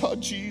then I saw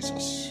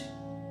Jesus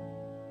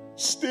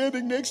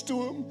standing next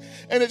to him.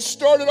 And it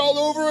started all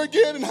over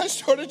again, and I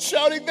started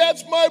shouting,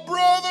 that's my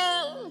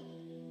brother.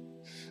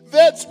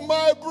 That's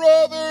my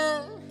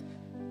brother.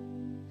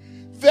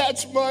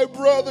 That's my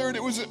brother. And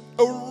it was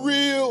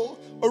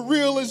a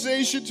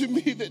realization to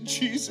me that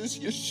Jesus,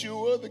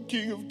 Yeshua, the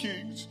King of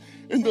Kings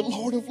and the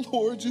Lord of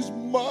Lords, is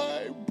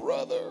my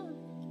brother.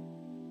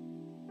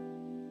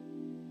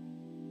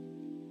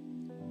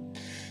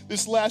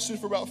 This lasted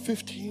for about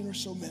 15 or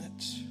so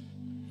minutes.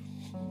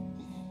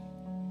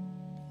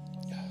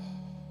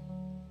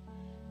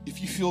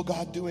 If you feel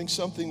God doing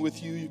something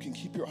with you, you can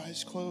keep your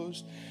eyes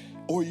closed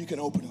or you can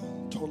open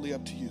them. Totally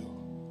up to you.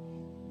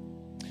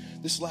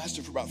 This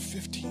lasted for about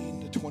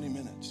 15 to 20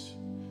 minutes.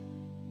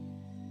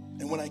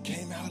 And when I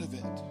came out of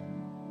it,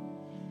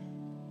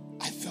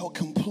 I felt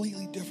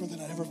completely different than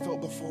I ever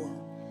felt before.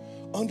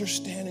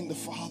 Understanding the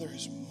Father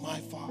is my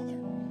Father.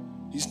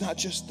 He's not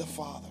just the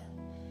Father.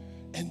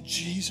 And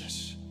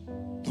Jesus,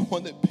 the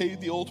one that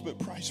paid the ultimate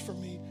price for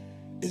me,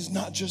 is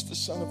not just the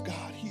Son of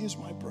God. He is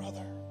my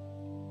brother.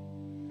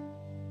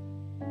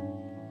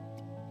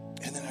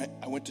 And then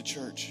I went to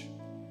church.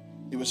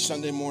 It was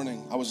Sunday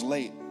morning. I was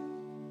late.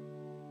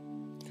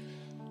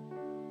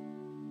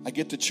 I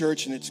get to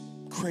church and it's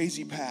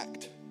crazy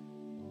packed.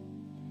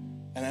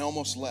 And I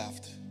almost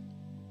left.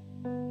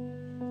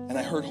 And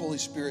I heard Holy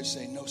Spirit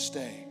say, no,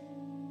 stay.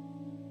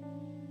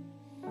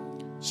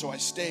 So I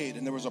stayed,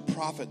 and there was a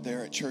prophet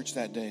there at church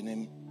that day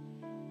named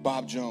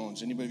Bob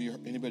Jones.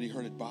 Anybody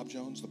heard of Bob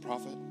Jones, the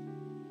prophet?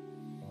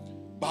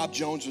 Bob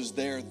Jones was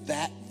there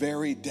that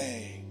very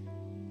day.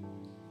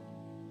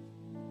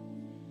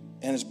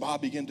 And as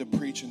Bob began to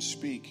preach and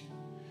speak,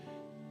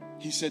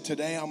 he said,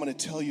 today I'm going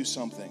to tell you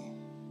something.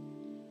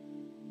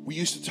 We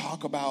used to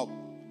talk about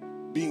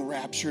being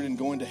raptured and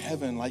going to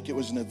heaven like it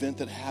was an event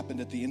that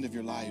happened at the end of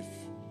your life.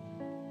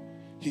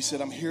 He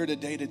said, I'm here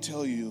today to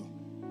tell you,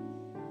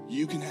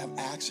 you can have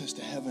access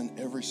to heaven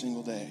every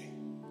single day.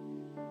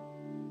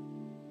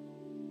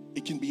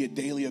 It can be a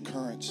daily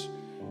occurrence.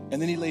 And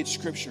then he laid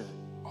scripture.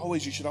 You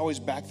should always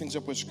back things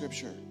up with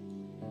scripture.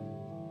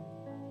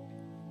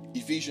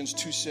 Ephesians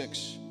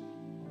 2:6.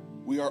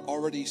 We are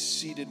already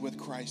seated with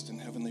Christ in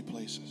heavenly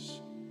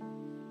places.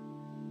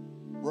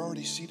 We're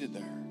already seated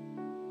there.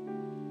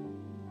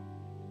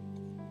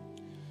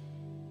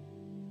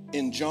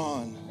 In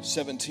John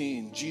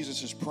 17,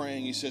 Jesus is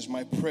praying. He says,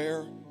 my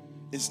prayer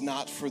is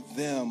not for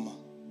them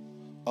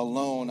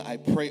alone. I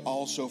pray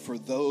also for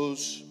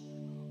those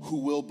who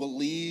will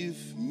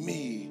believe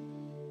me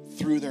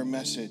through their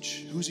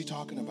message. Who's he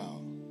talking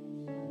about?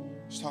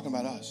 He's talking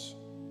about us.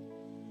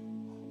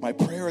 My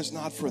prayer is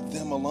not for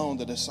them alone,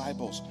 the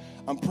disciples.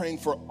 I'm praying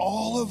for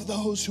all of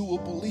those who will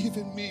believe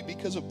in me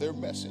because of their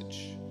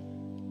message.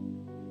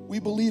 We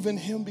believe in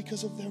him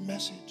because of their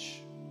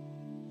message.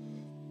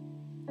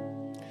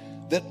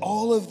 That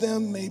all of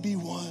them may be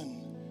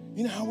one.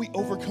 You know how we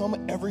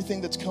overcome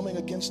everything that's coming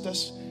against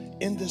us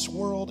in this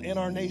world, in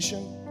our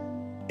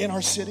nation, in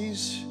our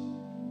cities?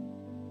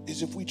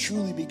 Is if we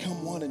truly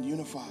become one and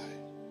unify.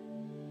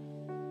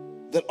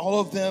 That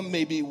all of them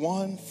may be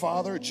one,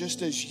 Father,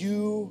 just as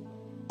you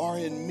are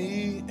in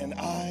me and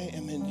I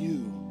am in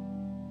you.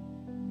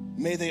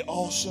 May they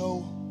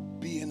also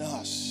be in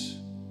us.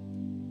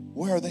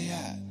 Where are they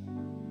at?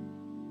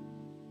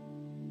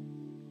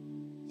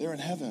 They're in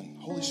heaven.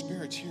 Holy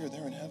Spirit's here.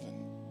 They're in heaven.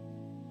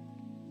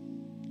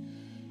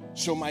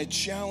 So my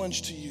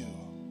challenge to you,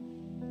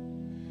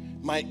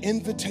 my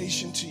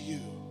invitation to you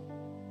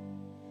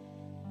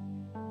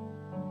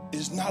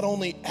is not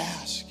only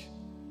ask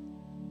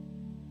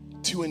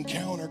to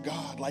encounter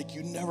God like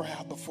you never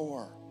have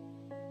before,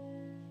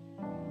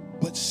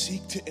 but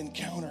seek to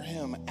encounter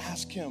him.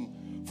 Ask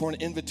him for an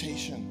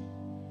invitation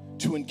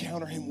to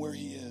encounter him where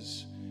he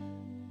is.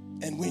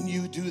 And when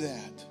you do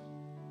that,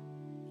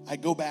 I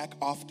go back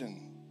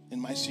often in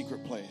my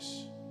secret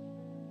place.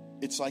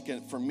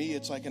 For me,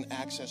 it's like an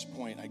access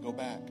point. I go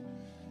back.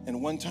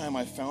 And one time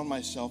I found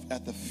myself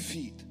at the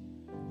feet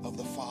of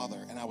the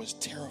Father, and I was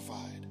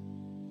terrified.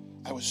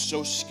 I was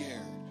so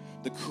scared.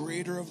 The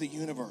creator of the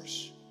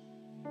universe.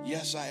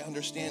 Yes, I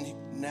understand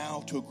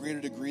now to a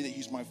greater degree that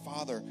he's my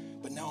Father,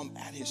 but now I'm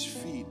at his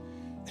feet.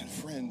 And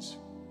friends,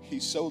 he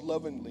so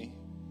lovingly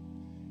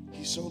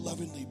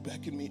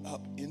beckoned me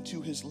up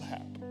into his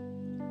lap.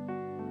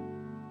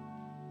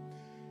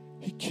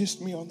 He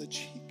kissed me on the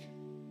cheek.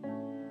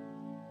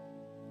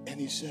 And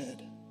he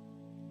said,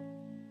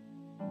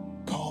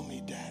 call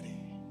me Daddy.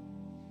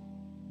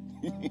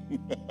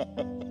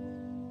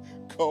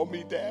 Call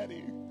me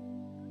Daddy.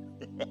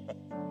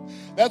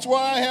 That's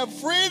why I have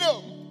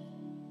freedom.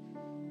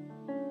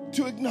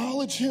 to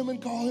acknowledge him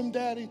and call him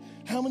daddy.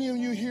 How many of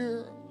you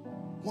here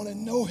want to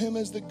know him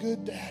as the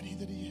good daddy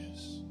that he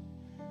is?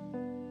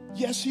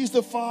 Yes, he's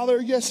the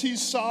Father. Yes,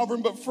 he's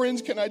sovereign. But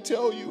friends, can I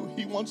tell you,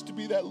 he wants to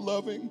be that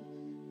loving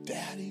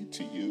daddy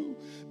to you.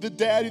 The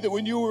daddy that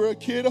when you were a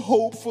kid,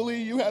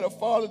 hopefully you had a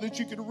father that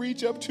you could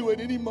reach up to at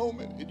any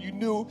moment. And you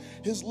knew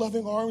his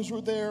loving arms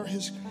were there.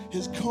 His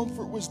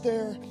comfort was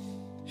there.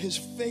 His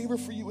favor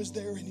for you was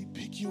there. And he'd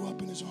pick you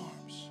up in his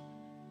arms.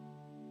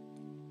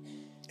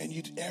 And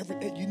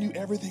you knew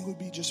everything would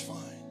be just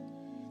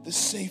fine. The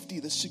safety,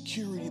 the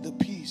security, the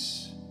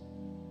peace.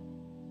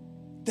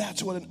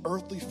 That's what an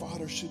earthly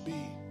father should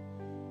be.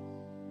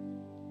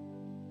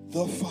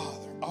 The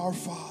Father, our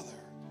Father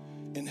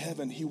in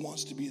heaven, he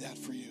wants to be that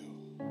for you.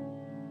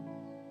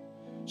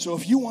 So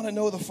if you want to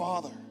know the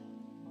Father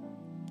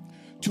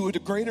to a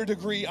greater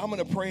degree, I'm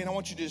going to pray and I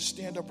want you to just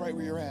stand up right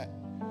where you're at.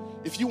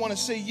 If you want to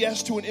say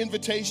yes to an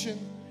invitation,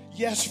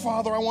 yes,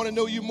 Father, I want to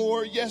know you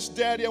more. Yes,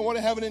 Daddy, I want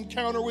to have an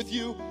encounter with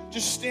you.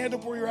 Just stand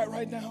up where you're at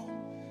right now.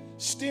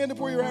 Stand up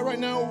where you're at right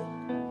now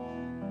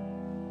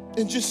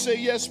and just say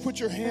yes. Put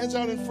your hands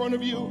out in front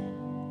of you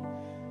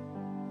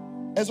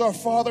as our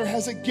Father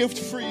has a gift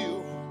for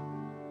you.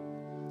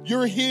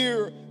 You're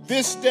here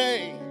this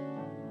day.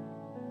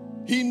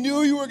 He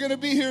knew you were going to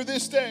be here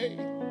this day.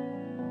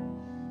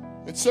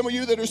 And some of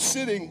you that are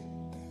sitting,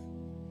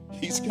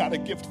 he's got a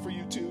gift for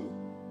you too.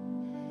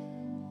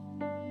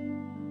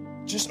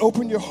 Just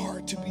open your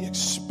heart to be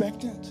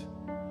expectant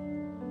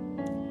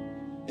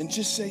and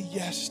just say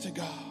yes to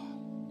God.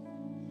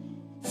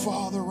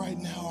 Father, right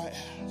now I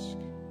ask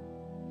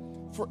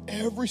for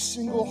every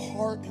single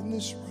heart in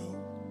this room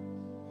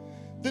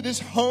that is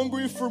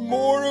hungry for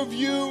more of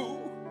you,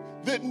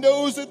 that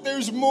knows that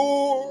there's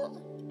more,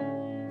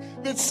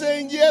 that's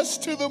saying yes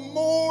to the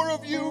more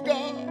of you,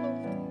 God.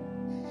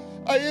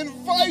 I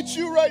invite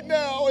you right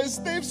now,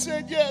 as they've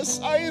said yes,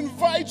 I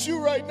invite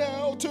you right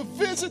now to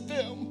visit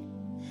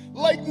them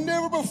like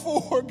never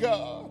before,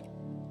 God.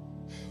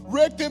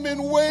 Wreck them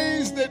in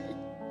ways that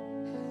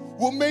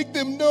will make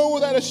them know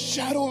without a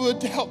shadow of a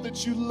doubt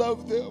that you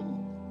love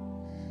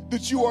them,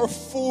 that you are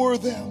for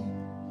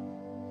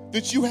them,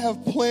 that you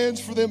have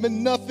plans for them,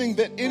 and nothing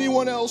that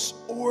anyone else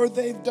or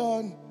they've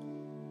done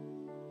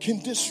can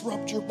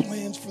disrupt your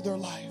plans for their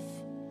life.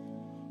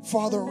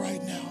 Father,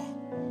 right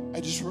now, I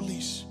just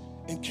release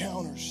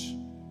encounters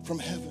from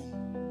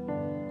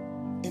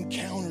heaven.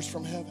 Encounters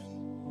from heaven.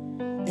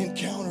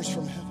 Encounters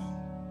from heaven.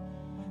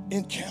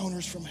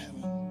 Encounters from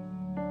heaven.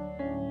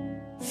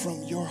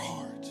 From your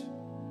heart.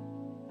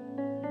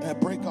 And I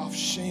break off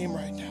shame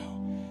right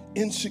now.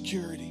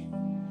 Insecurity.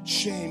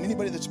 Shame.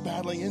 Anybody that's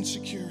battling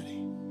insecurity.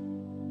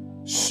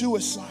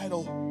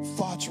 Suicidal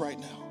thoughts right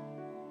now.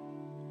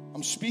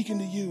 I'm speaking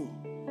to you.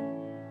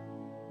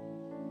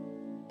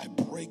 I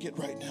break it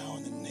right now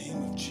in the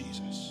name of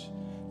Jesus.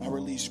 I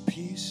release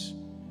peace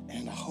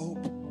and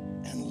hope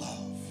and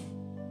love.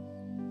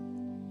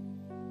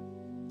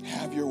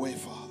 Have your way,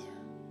 Father.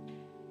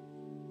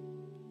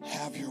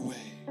 Have your way.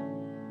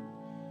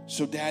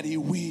 So, Daddy,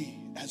 we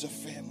as a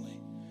family,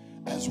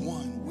 as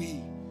one,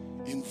 we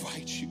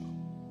invite you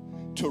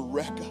to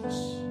wreck us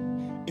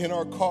in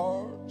our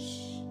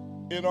cars,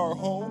 in our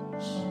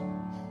homes,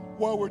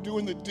 while we're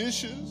doing the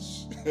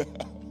dishes,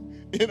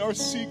 in our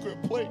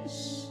secret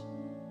place.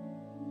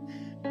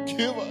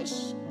 Give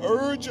us,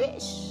 urge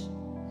us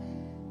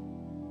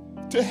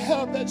to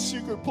have that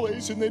secret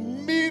place, and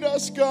then meet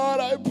us, God,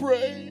 I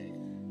pray.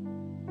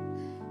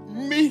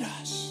 Meet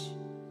us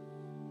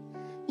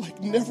like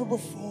never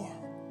before.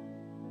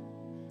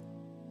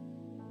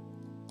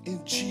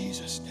 In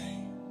Jesus'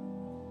 name.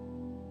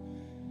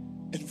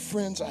 And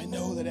friends, I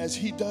know that as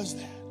he does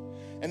that,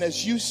 and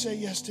as you say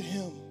yes to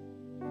him,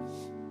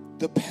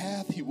 the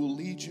path he will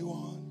lead you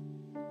on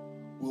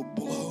will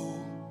blow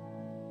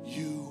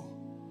you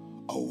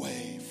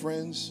away.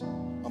 Friends,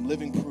 I'm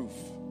living proof.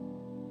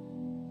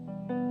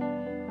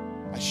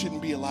 I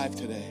shouldn't be alive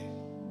today.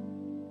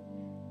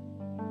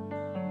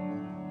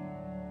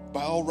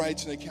 By all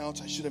rights and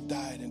accounts, I should have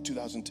died in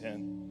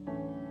 2010.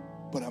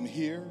 But I'm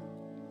here.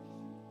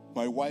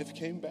 My wife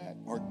came back.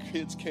 Our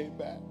kids came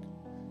back.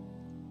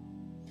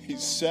 He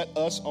set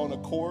us on a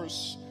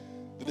course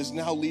that is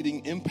now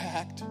leading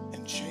impact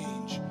and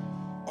change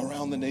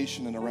around the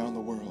nation and around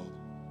the world.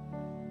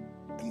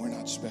 And we're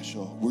not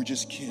special. We're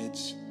just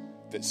kids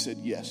that said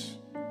yes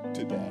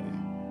to Daddy.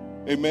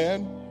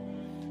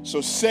 Amen?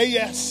 So say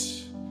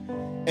yes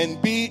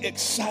and be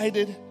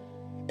excited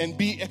and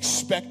be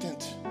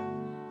expectant.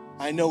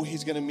 I know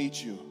he's going to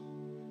meet you.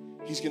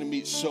 He's going to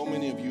meet so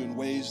many of you in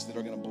ways that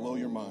are going to blow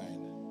your mind.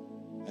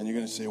 And you're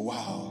going to say,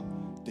 wow,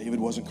 David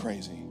wasn't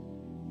crazy.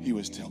 He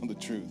was telling the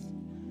truth.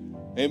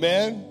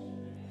 Amen?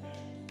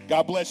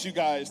 God bless you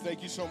guys.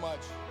 Thank you so much.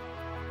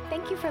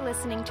 Thank you for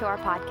listening to our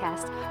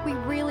podcast. We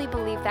really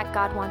believe that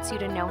God wants you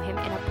to know him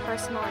in a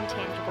personal and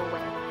tangible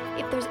way.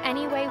 If there's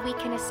any way we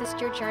can assist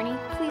your journey,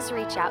 please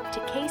reach out to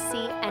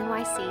kcnyc.org.